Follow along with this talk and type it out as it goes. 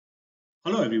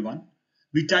Hello everyone.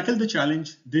 We tackle the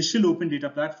challenge digital open data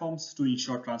platforms to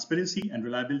ensure transparency and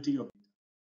reliability of data.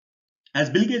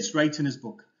 As Bill Gates writes in his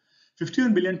book,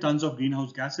 51 billion tons of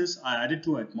greenhouse gases are added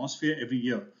to our atmosphere every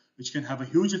year, which can have a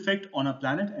huge effect on our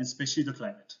planet and especially the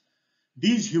climate.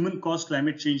 These human-caused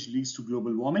climate change leads to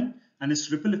global warming, and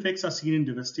its ripple effects are seen in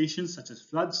devastations such as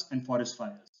floods and forest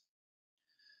fires.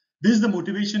 This is the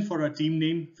motivation for our team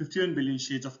name 51 Billion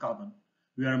Shades of Carbon.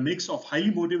 We are a mix of highly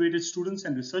motivated students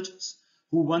and researchers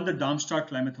who won the Darmstadt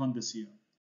Climathon this year.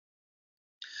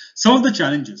 Some of the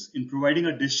challenges in providing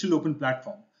a digital open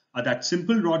platform are that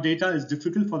simple raw data is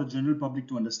difficult for the general public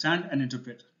to understand and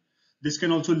interpret. This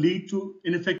can also lead to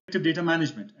ineffective data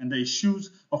management and the issues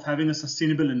of having a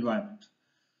sustainable environment.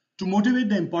 To motivate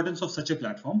the importance of such a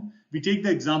platform, we take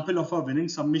the example of our winning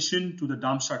submission to the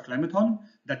Darmstadt Climathon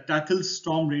that tackles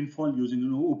storm rainfall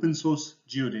using open source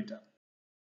geodata.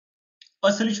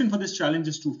 Our solution for this challenge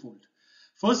is twofold.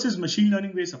 First is machine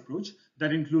learning based approach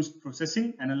that includes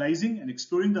processing, analyzing, and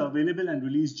exploring the available and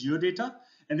released geodata,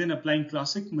 and then applying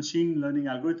classic machine learning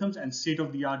algorithms and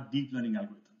state-of-the-art deep learning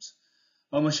algorithms.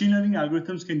 Our machine learning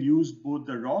algorithms can use both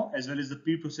the raw as well as the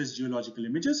pre-processed geological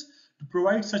images to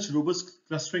provide such robust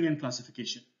clustering and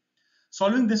classification.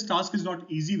 Solving this task is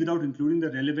not easy without including the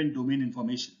relevant domain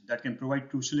information that can provide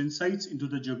crucial insights into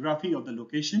the geography of the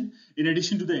location in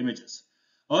addition to the images.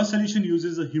 Our solution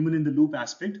uses a human-in-the-loop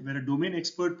aspect where a domain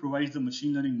expert provides the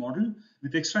machine learning model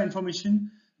with extra information,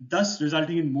 thus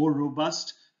resulting in more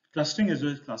robust clustering as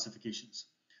well as classifications.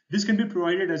 This can be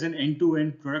provided as an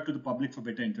end-to-end product to the public for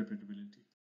better interpretability.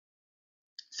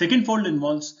 Second fold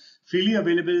involves freely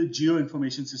available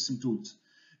geoinformation system tools.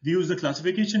 We use the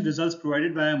classification results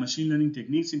provided by our machine learning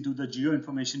techniques into the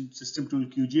geoinformation system tool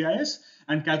QGIS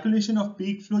and calculation of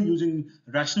peak flow using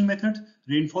rational method,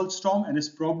 rainfall storm, and its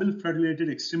probable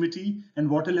flood-related extremity and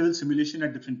water level simulation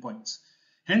at different points.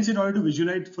 Hence, in order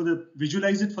to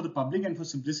visualize it for the public and for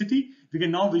simplicity, we can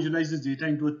now visualize this data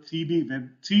into a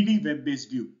 3D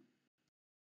web-based view.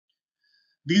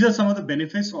 These are some of the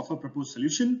benefits of our proposed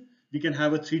solution. We can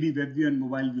have a 3D web view and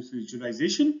mobile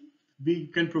visualization. We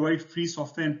can provide free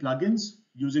software and plugins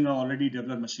using our already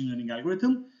developed machine learning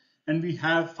algorithm, and we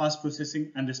have fast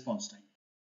processing and response time.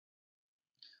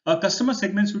 Our customer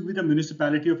segments would be the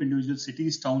municipality of individual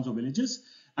cities, towns, or villages,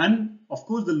 and of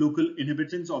course the local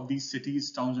inhabitants of these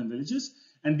cities, towns, and villages.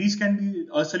 And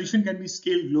our solution can be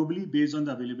scaled globally based on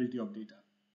the availability of data.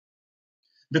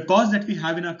 The cost that we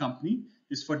have in our company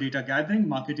is for data gathering,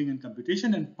 marketing, and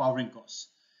computation, and powering costs.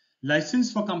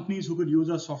 License for companies who could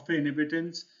use our software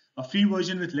inhabitants, a free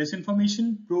version with less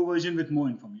information, pro version with more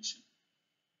information.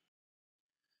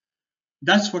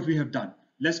 That's what we have done.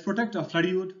 Let's protect our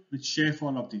floodwood with share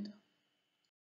fall of data.